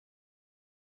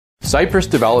Cypress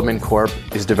Development Corp.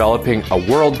 is developing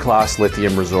a world-class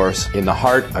lithium resource in the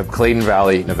heart of Clayton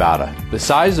Valley, Nevada. The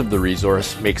size of the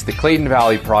resource makes the Clayton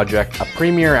Valley project a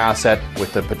premier asset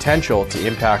with the potential to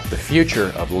impact the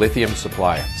future of lithium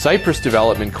supply. Cypress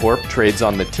Development Corp. trades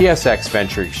on the TSX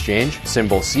Venture Exchange,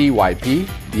 symbol CYP,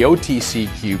 the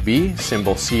OTCQB,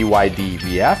 symbol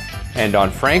CYDVF, and on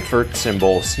Frankfurt,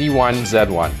 symbol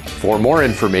C1Z1. For more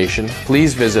information,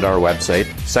 please visit our website,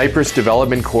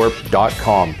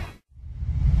 cypressdevelopmentcorp.com.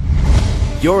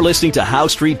 You're listening to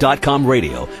HowStreet.com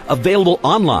radio, available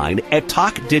online at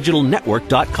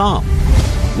TalkDigitalNetwork.com.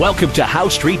 Welcome to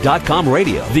HowStreet.com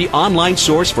radio, the online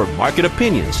source for market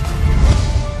opinions.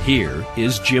 Here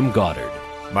is Jim Goddard.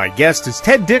 My guest is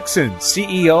Ted Dixon,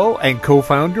 CEO and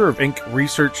co-founder of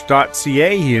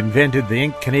IncResearch.ca. He invented the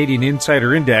Inc. Canadian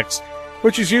Insider Index,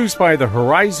 which is used by the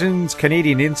Horizons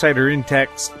Canadian Insider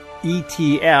Index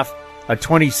ETF, a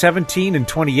 2017 and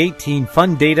 2018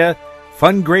 fund data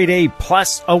Fund Grade A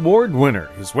Plus award winner.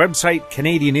 His website,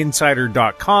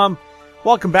 CanadianInsider.com.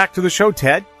 Welcome back to the show,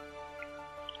 Ted.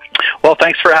 Well,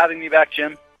 thanks for having me back,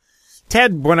 Jim.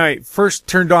 Ted, when I first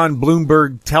turned on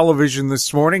Bloomberg television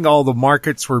this morning, all the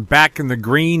markets were back in the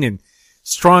green and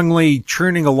strongly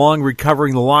churning along,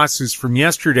 recovering the losses from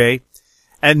yesterday.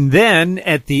 And then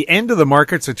at the end of the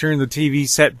markets, I turned the TV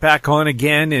set back on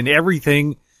again and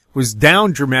everything was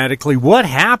down dramatically. What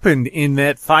happened in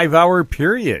that 5-hour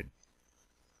period?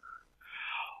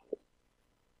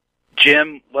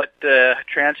 Jim, what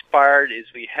transpired is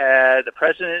we had the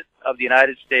President of the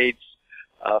United States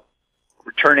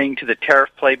returning to the tariff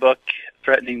playbook,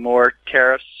 threatening more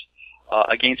tariffs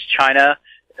against China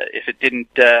if it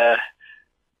didn't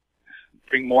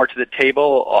bring more to the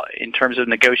table in terms of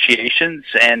negotiations,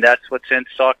 and that's what sent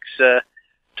stocks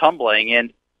tumbling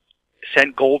and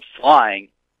sent gold flying.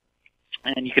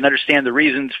 And you can understand the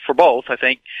reasons for both. I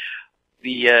think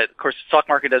of course, the stock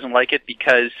market doesn't like it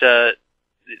because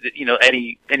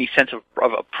any sense of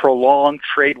a prolonged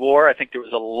trade war. I think there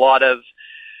was a lot of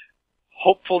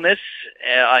hopefulness,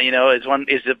 is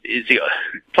the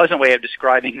pleasant way of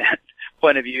describing that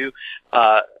point of view,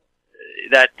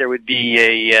 that there would be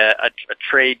a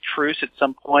trade truce at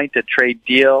some point, a trade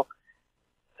deal.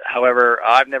 However,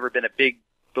 I've never been a big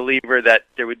believer that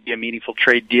there would be a meaningful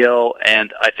trade deal,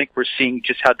 and I think we're seeing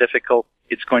just how difficult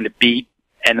it's going to be.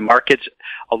 And the markets,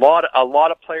 a lot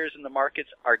of players in the markets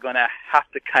are going to have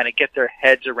to kind of get their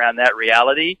heads around that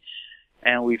reality.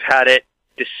 And we've had it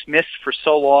dismissed for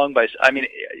so long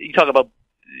you talk about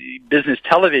business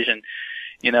television,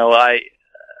 I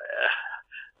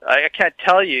can't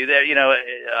tell you that,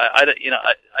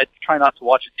 I try not to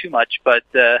watch it too much, but,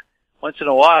 once in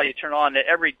a while you turn on,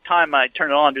 every time I turn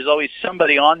it on, there's always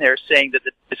somebody on there saying that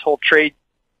this whole trade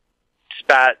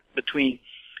spat between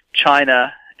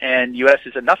China and U.S.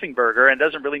 is a nothing burger and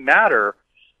doesn't really matter.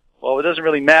 Well, if it doesn't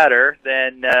really matter,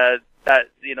 then that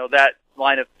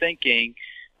line of thinking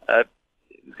is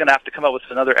going to have to come up with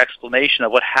another explanation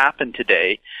of what happened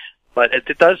today. But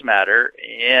it does matter,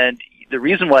 and the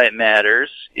reason why it matters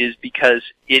is because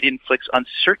it inflicts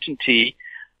uncertainty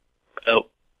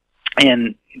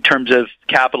in terms of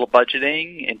capital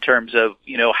budgeting, in terms of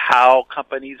how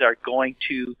companies are going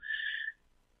to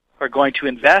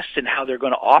invest and how they're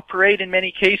going to operate in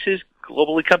many cases,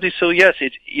 globally companies. So yes,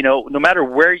 it's, no matter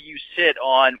where you sit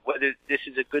on whether this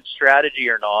is a good strategy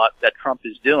or not that Trump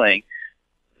is doing,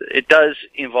 it does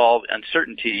involve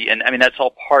uncertainty. And that's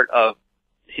all part of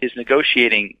his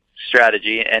negotiating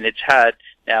strategy, and it's had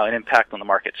now an impact on the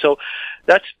market. So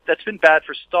that's been bad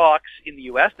for stocks in the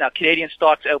U.S. Now, Canadian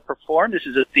stocks outperform. This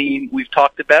is a theme we've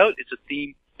talked about. It's a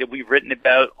theme that we've written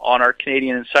about on our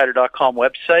CanadianInsider.com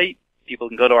website. People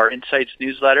can go to our Insights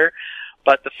newsletter.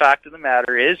 But the fact of the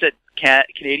matter is that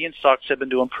Canadian stocks have been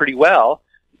doing pretty well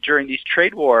during these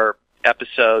trade war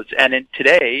episodes. And in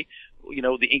today,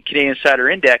 the Canadian Insider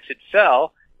Index, it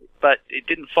fell, but it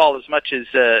didn't fall as much as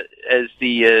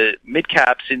the mid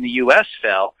caps in the U.S.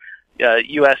 fell.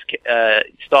 U.S.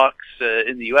 Stocks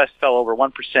in the U.S. fell over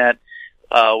 1%,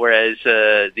 whereas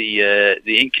the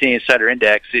Canadian Insider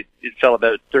Index, it fell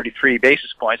about 33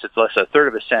 basis points. It's less than a third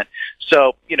of a cent.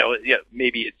 So,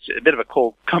 maybe it's a bit of a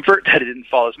cold comfort that it didn't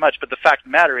fall as much. But the fact of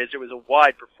the matter is there was a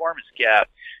wide performance gap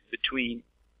between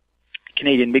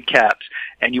Canadian mid-caps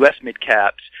and U.S.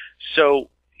 mid-caps. So,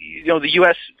 the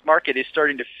U.S. market is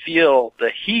starting to feel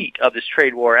the heat of this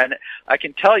trade war. And I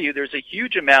can tell you there's a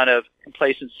huge amount of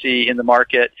complacency in the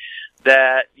market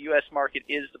that the U.S. market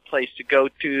is the place to go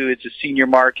to. It's a senior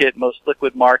market, most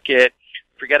liquid market.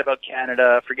 Forget about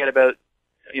Canada. Forget about,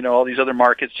 all these other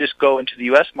markets. Just go into the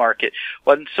U.S. market.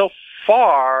 Well, and so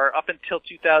far, up until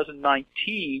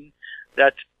 2019,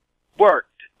 that's worked.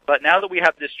 But now that we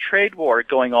have this trade war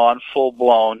going on full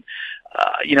blown,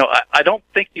 I don't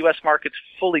think the U.S. market's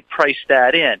fully priced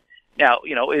that in. Now,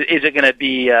 is it going to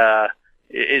be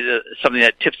something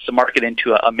that tips the market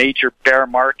into a major bear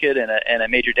market and a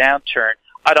major downturn?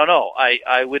 I don't know.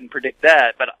 I wouldn't predict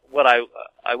that, but what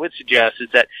I would suggest is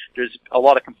that there's a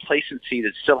lot of complacency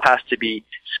that still has to be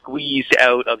squeezed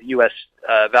out of U.S.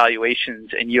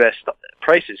 Valuations and U.S.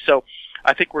 prices. So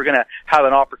I think we're going to have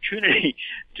an opportunity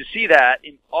to see that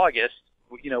in August,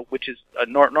 which is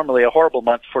normally a horrible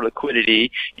month for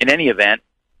liquidity in any event.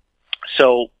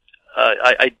 So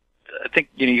I think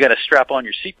you got to strap on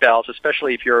your seatbelts,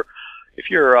 especially if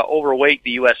you're overweight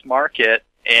the U.S. market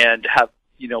and have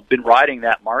been riding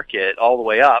that market all the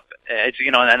way up. It's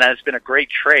and that's been a great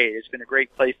trade. It's been a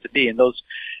great place to be. And those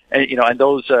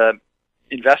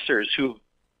investors who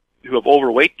have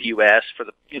overweight the U.S. for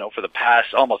the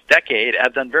past almost decade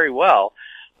have done very well.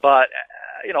 But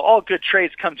all good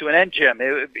trades come to an end, Jim.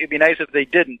 It'd be nice if they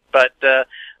didn't, but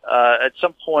at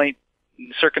some point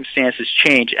circumstances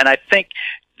change, and I think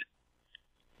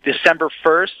December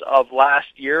 1st of last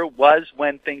year was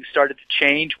when things started to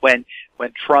change, when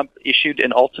Trump issued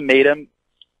an ultimatum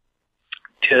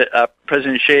to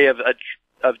President Xi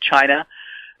of China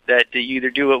that you either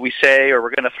do what we say or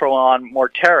we're going to throw on more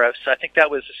tariffs. I think that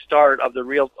was the start of the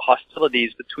real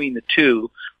hostilities between the two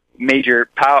major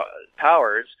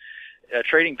powers,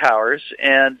 trading powers,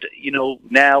 and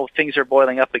now things are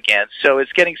boiling up again. So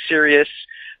it's getting serious.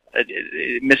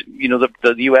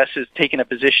 The U.S. is taking a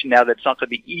position now that's not going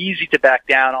to be easy to back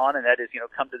down on, and that is,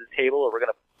 come to the table, or we're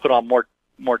going to put on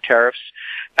more tariffs,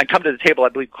 and come to the table, I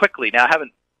believe, quickly. Now, I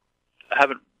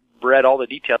haven't read all the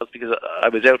details because I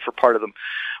was out for part of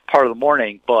the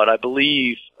morning, but I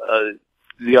believe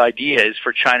the idea is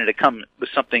for China to come with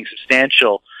something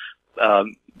substantial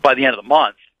by the end of the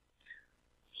month.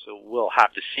 So we'll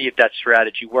have to see if that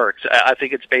strategy works. I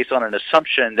think it's based on an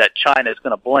assumption that China is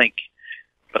going to blink.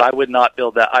 But I would not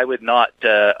build that. I would not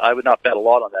bet a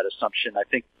lot on that assumption. I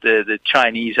think the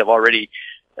Chinese have already,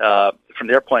 from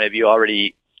their point of view,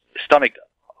 already stomached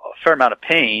a fair amount of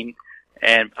pain,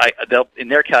 and they'll, in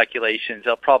their calculations,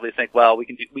 they'll probably think, well, we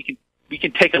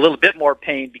can take a little bit more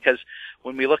pain, because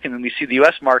when we look and we see the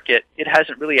U.S. market, it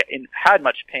hasn't really had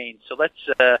much pain. So let's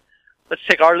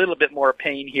take our little bit more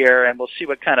pain here, and we'll see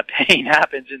what kind of pain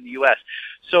happens in the U.S.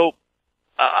 So.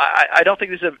 I don't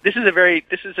think this is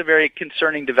a very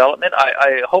concerning development.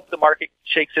 I hope the market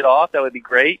shakes it off. That would be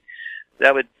great.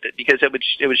 Because it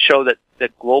would show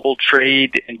that global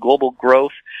trade and global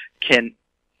growth can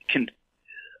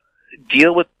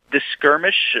deal with this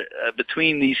skirmish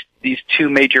between these two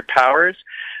major powers.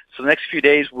 So the next few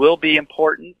days will be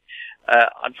important.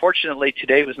 Unfortunately,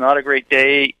 today was not a great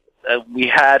day. We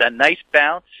had a nice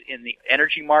bounce in the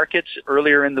energy markets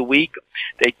earlier in the week.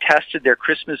 They tested their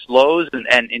Christmas lows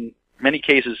and in many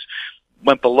cases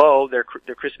went below their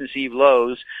Christmas Eve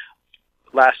lows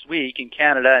last week in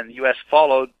Canada, and the U.S.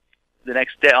 followed the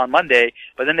next day on Monday.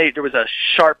 But then there was a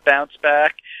sharp bounce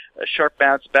back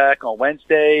on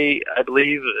Wednesday, I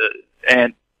believe,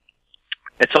 and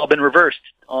it's all been reversed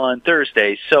on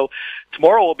Thursday. So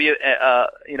tomorrow will be an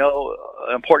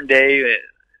important day.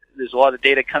 There's a lot of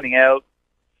data coming out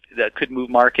that could move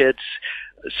markets.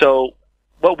 So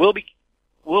what we'll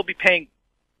be paying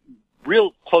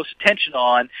real close attention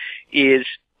on is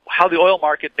how the oil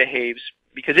market behaves,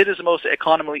 because it is the most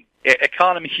economy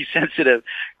sensitive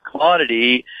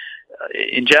commodity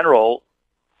in general.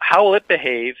 How will it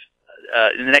behave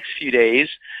in the next few days,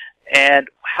 and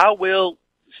how will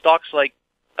stocks like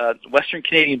Western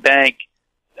Canadian Bank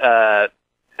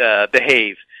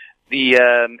behave?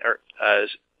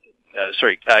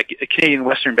 Canadian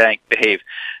Western Bank behave,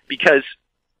 because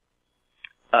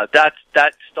that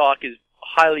stock is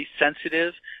highly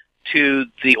sensitive to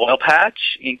the oil patch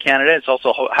in Canada. It's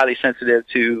also highly sensitive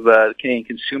to the Canadian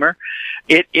consumer.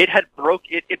 It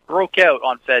broke out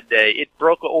on Fed Day. It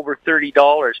broke over $30,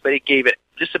 but it gave it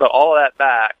just about all of that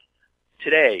back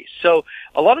today. So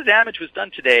a lot of damage was done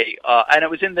today, and it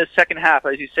was in the second half,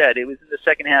 as you said. It was in the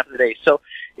second half of the day. So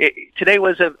today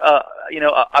was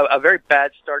a very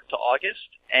bad start to August,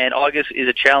 and August is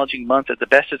a challenging month at the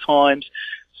best of times.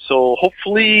 So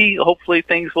hopefully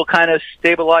things will kind of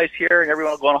stabilize here, and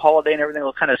everyone will go on a holiday, and everything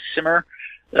will kind of simmer,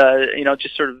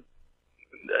 just sort of,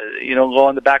 go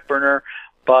on the back burner.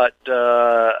 But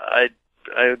I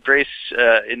brace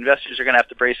investors are going to have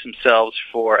to brace themselves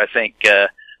for, I think, an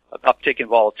uptick in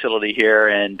volatility here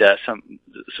and some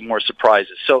more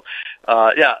surprises. So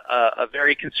a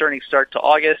very concerning start to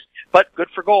August, but good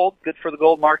for gold, good for the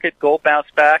gold market. Gold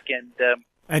bounced back,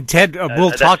 and Ted,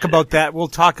 we'll talk about that. We'll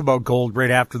talk about gold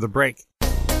right after the break.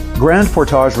 Grand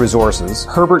Portage Resources'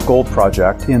 Herbert Gold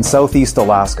Project in southeast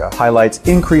Alaska highlights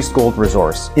increased gold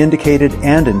resource, indicated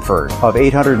and inferred, of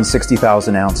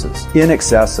 860,000 ounces, in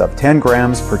excess of 10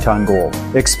 grams per ton gold.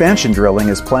 Expansion drilling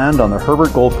is planned on the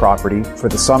Herbert Gold property for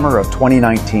the summer of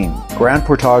 2019. Grand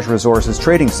Portage Resources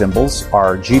trading symbols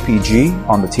are GPG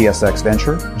on the TSX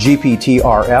Venture,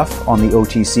 GPTRF on the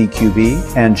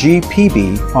OTCQB, and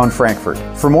GPB on Frankfurt.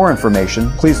 For more information,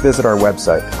 please visit our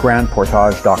website,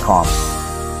 grandportage.com.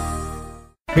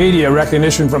 Media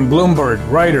recognition from Bloomberg,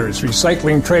 Reuters,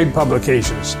 recycling trade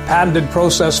publications, patented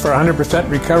process for 100%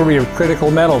 recovery of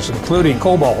critical metals, including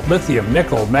cobalt, lithium,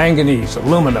 nickel, manganese,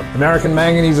 aluminum. American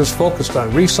Manganese is focused on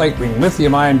recycling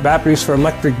lithium-ion batteries for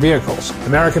electric vehicles.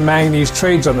 American Manganese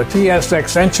trades on the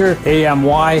TSX Venture,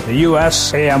 AMY, the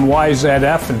US,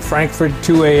 AMYZF, and Frankfurt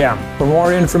 2AM. For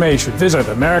more information, visit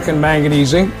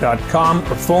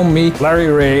AmericanManganeseInc.com or phone me, Larry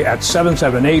Ray, at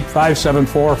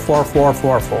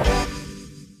 778-574-4444.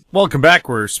 Welcome back.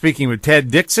 We're speaking with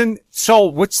Ted Dixon. So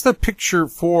what's the picture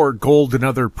for gold and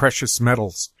other precious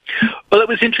metals? Well, it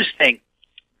was interesting.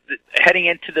 Heading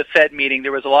into the Fed meeting,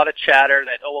 there was a lot of chatter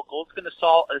that, gold's going to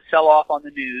sell off on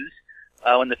the news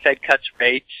when the Fed cuts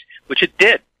rates, which it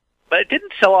did. But it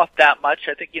didn't sell off that much.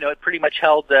 I think, it pretty much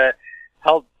held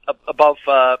above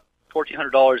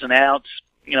 $1,400 an ounce.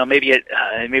 Maybe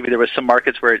there was some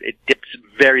markets where it dipped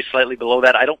very slightly below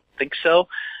that. I don't think so.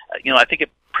 I think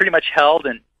it pretty much held,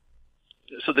 and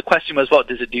so the question was, what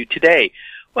does it do today?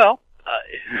 Well,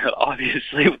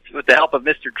 obviously, with the help of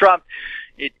Mr. Trump,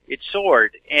 it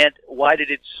soared. And why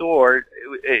did it soar?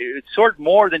 It soared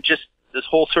more than just this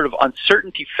whole sort of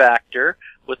uncertainty factor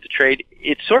with the trade.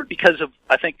 It soared because of,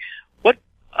 I think, what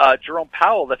Jerome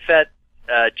Powell, the Fed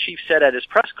chief, said at his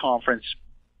press conference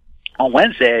on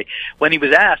Wednesday when he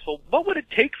was asked, well, what would it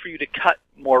take for you to cut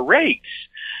more rates?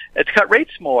 To cut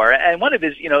rates more. And one of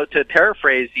his, to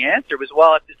paraphrase the answer was,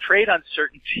 well, if the trade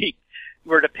uncertainty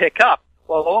were to pick up,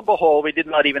 well, lo and behold, we did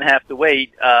not even have to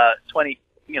wait,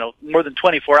 more than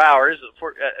 24 hours.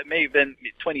 It may have been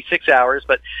 26 hours,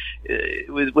 but it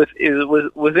was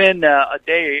within a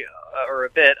day or a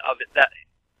bit of that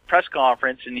press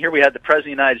conference. And here we had the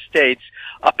President of the United States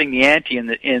upping the ante in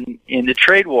the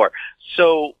trade war.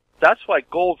 So that's why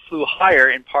gold flew higher,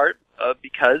 in part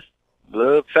because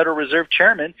the Federal Reserve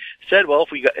Chairman said, well,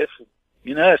 if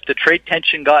the trade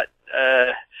tension got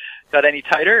any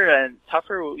tighter and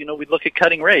tougher, we'd look at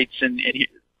cutting rates, and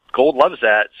gold loves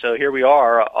that. So here we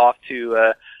are, off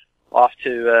to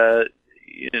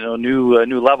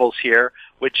new levels here,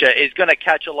 which is going to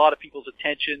catch a lot of people's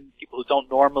attention. People who don't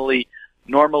normally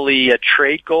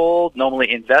trade gold, normally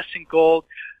invest in gold,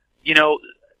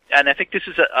 and I think this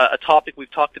is a topic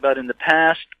we've talked about in the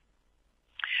past.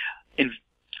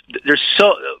 There's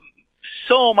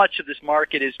so much of this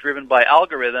market is driven by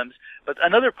algorithms, but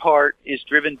another part is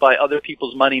driven by other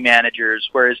people's money managers.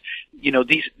 Whereas,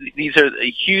 these are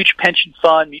huge pension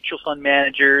fund, mutual fund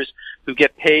managers who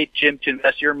get paid, Jim, to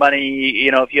invest your money.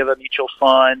 If you have a mutual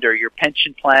fund or your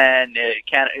pension plan,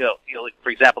 for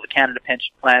example, the Canada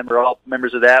Pension Plan, we're all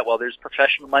members of that. Well, there's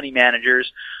professional money managers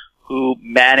who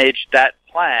manage that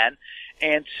plan,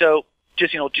 and so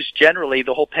just generally,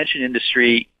 the whole pension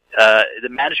industry. The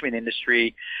management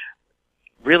industry,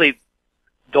 really,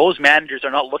 those managers are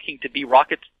not looking to be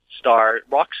rock stars.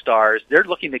 They're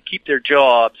looking to keep their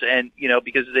jobs, and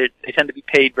because they tend to be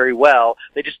paid very well,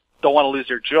 they just don't want to lose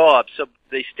their jobs, so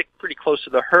they stick pretty close to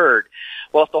the herd.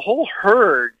 Well, if the whole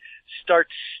herd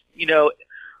starts,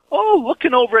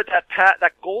 looking over at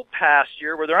that gold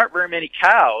pasture where there aren't very many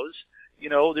cows.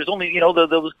 There's only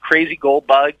those crazy gold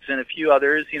bugs and a few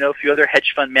others. A few other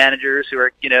hedge fund managers who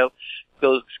are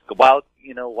those wild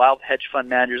hedge fund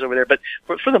managers over there. But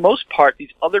for the most part, these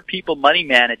other people, money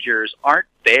managers, aren't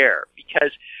there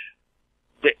because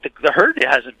the herd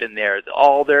hasn't been there.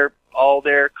 All their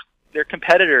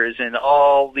competitors and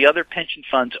all the other pension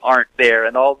funds aren't there,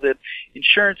 and all the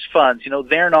insurance funds,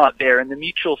 they're not there, and the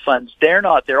mutual funds, they're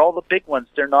not there. All the big ones,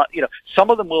 they're not.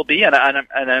 Some of them will be, and I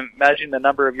imagine the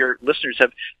number of your listeners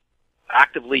have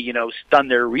actively, done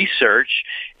their research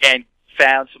and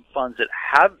found some funds that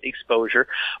have exposure,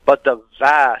 but the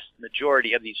vast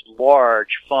majority of these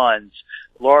large funds,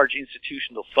 large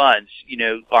institutional funds,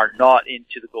 are not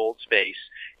into the gold space.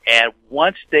 And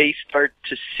once they start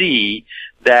to see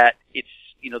that it's,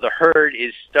 the herd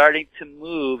is starting to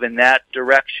move in that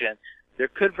direction, there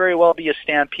could very well be a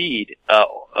stampede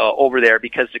over there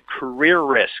because the career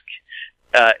risk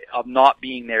of not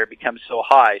being there becomes so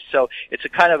high. So it's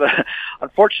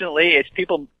unfortunately, it's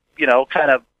people,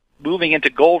 kind of moving into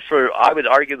gold for, I would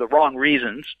argue, the wrong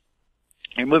reasons.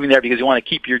 You're moving there because you want to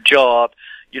keep your job.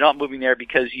 You're not moving there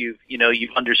because you've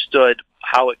understood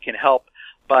how it can help.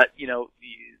 But,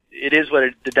 it is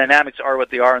the dynamics are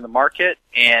what they are in the market,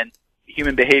 and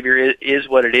human behavior is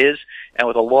what it is. And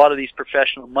with a lot of these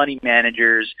professional money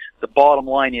managers, the bottom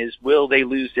line is, will they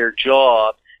lose their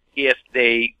job if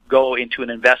they go into an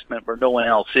investment where no one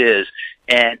else is?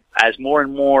 And as more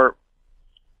and more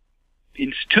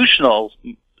institutional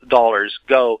dollars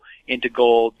go into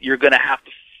gold, you're going to have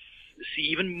to see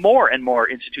even more and more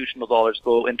institutional dollars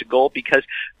go into gold because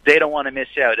they don't want to miss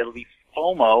out. It'll be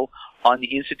FOMO on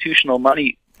the institutional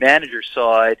money manager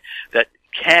side that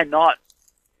cannot,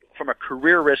 from a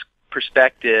career risk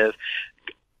perspective,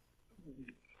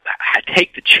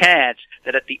 take the chance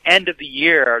that at the end of the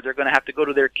year they're going to have to go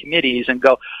to their committees and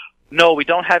go, no, we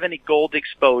don't have any gold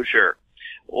exposure.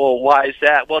 Well, why is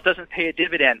that? Well, it doesn't pay a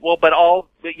dividend. Well, but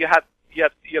you have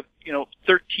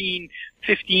 13,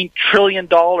 15 trillion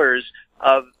dollars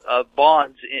of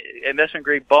bonds, investment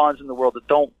grade bonds in the world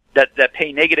that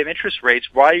pay negative interest rates.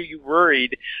 Why are you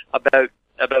worried about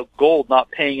gold not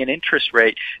paying an interest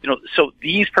rate? So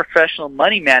these professional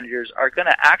money managers are going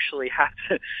to actually have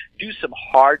to do some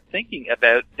hard thinking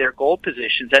about their gold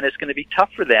positions, and it's going to be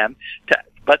tough for them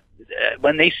but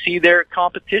when they see their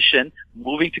competition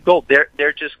moving to gold,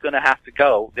 they're just going to have to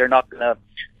go. They're not going to,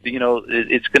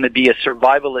 it's going to be a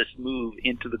survivalist move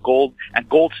into the gold and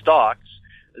gold stocks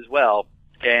as well.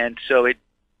 And so it's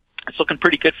looking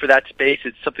pretty good for that space.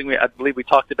 It's something I believe we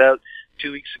talked about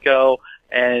 2 weeks ago,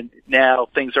 and now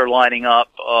things are lining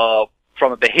up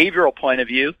from a behavioral point of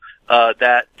view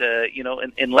that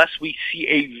unless we see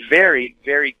a very,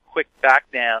 very quick back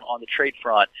down on the trade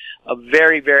front, a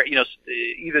very, very,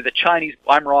 either the Chinese,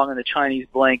 I'm wrong, and the Chinese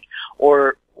blink,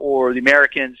 or the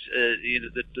Americans,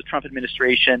 the Trump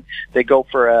administration, they go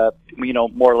for a,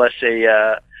 more or less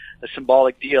a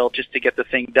symbolic deal just to get the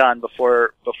thing done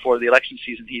before the election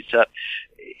season heats up.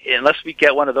 Unless we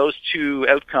get one of those two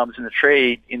outcomes in this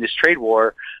trade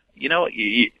war,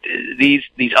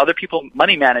 these other people,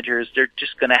 money managers, they're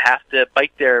just going to have to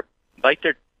bite their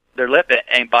lip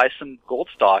and buy some gold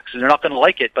stocks. And they're not going to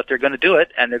like it, but they're going to do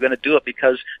it, and they're going to do it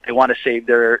because they want to save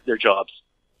their jobs.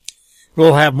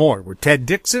 We'll have more with Ted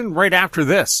Dixon right after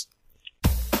this.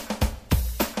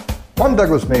 I'm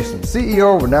Douglas Mason,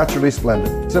 CEO of Naturally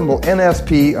Splendid, symbol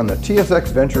NSP on the TSX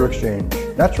Venture Exchange.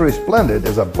 Naturally Splendid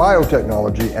is a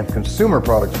biotechnology and consumer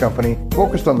products company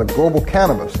focused on the global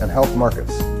cannabis and health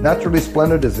markets. Naturally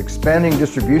Splendid is expanding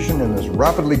distribution in this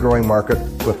rapidly growing market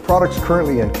with products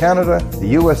currently in Canada, the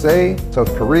USA,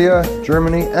 South Korea,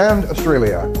 Germany, and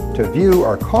Australia. To view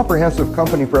our comprehensive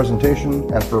company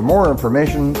presentation and for more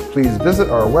information, please visit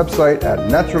our website at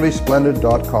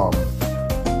naturallysplendid.com.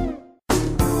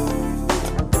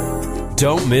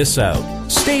 Don't miss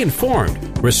out. Stay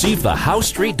informed. Receive the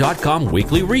HowStreet.com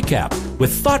weekly recap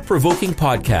with thought-provoking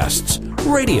podcasts,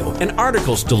 radio, and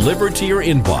articles delivered to your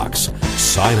inbox.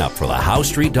 Sign up for the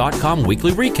HowStreet.com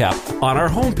weekly recap on our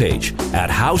homepage at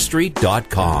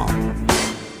HowStreet.com.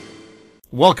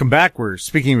 Welcome back. We're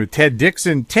speaking with Ted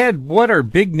Dixon. Ted, what are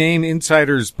big-name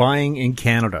insiders buying in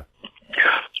Canada?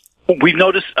 We've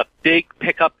noticed a big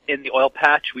pickup in the oil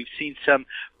patch. We've seen some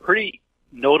pretty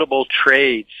notable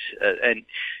trades, and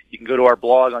you can go to our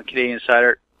blog on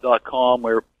CanadianInsider.com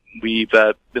where we've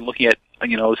been looking at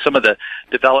some of the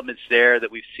developments there that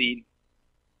we've seen.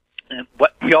 And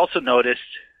what we also noticed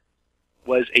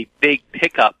was a big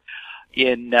pickup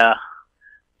in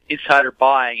insider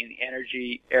buying in the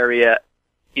energy area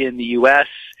in the U.S.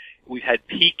 We've had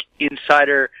peak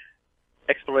insider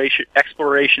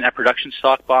exploration and production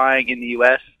stock buying in the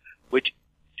U.S., which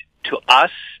to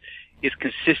us is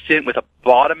consistent with a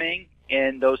bottoming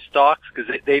in those stocks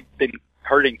because they've been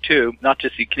hurting too, not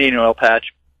just the Canadian oil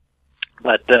patch,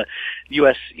 but the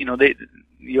U.S.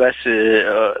 U.S.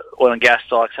 Oil and gas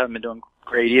stocks haven't been doing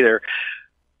great either.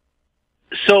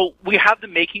 So we have the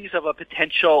makings of a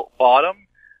potential bottom.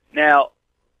 Now,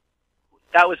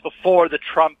 that was before the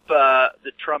Trump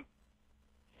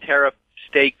tariff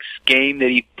stakes game that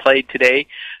he played today.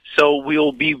 So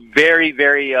we'll be very,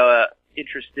 very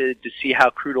interested to see how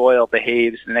crude oil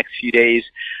behaves in the next few days.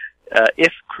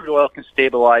 If crude oil can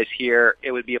stabilize here,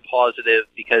 it would be a positive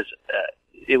because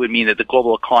it would mean that the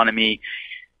global economy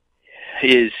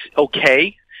is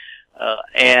okay,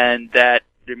 and that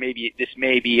this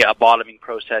may be a bottoming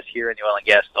process here in the oil and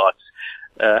gas stocks.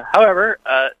 However,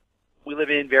 we live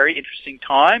in very interesting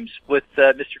times with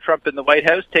Mr. Trump in the White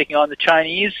House taking on the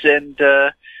Chinese, and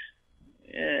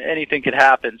anything could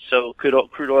happen. So could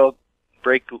crude oil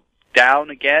break down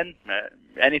again?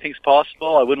 Anything's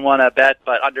possible. I wouldn't want to bet,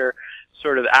 but under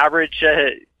sort of average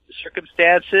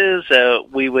circumstances,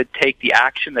 we would take the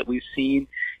action that we've seen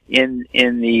in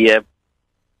the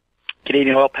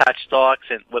Canadian oil patch stocks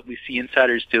and what we see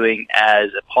insiders doing as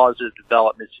a positive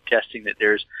development, suggesting that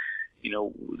there's,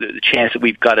 the chance that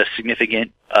we've got a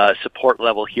significant support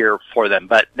level here for them.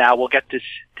 But now we'll get to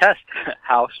test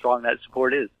how strong that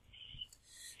support is.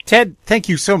 Ted, thank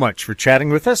you so much for chatting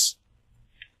with us.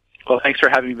 Well, thanks for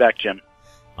having me back, Jim.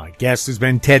 My guest has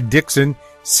been Ted Dixon,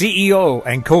 CEO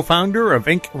and co-founder of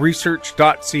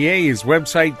inkresearch.ca, his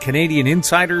website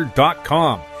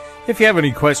canadianinsider.com. If you have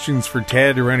any questions for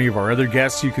Ted or any of our other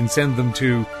guests, you can send them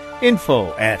to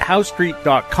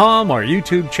info@howstreet.com, our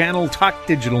YouTube channel, Talk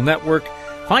Digital Network.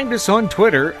 Find us on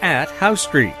Twitter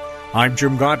 @HowStreet. I'm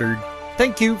Jim Goddard.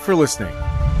 Thank you for listening.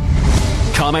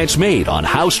 Comments made on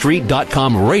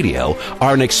HowStreet.com radio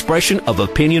are an expression of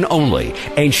opinion only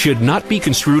and should not be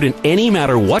construed in any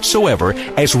matter whatsoever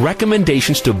as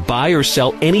recommendations to buy or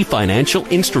sell any financial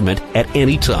instrument at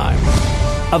any time.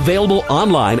 Available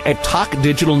online at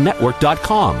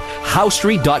TalkDigitalNetwork.com.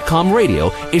 HowStreet.com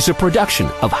radio is a production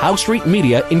of HowStreet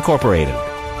Media Incorporated.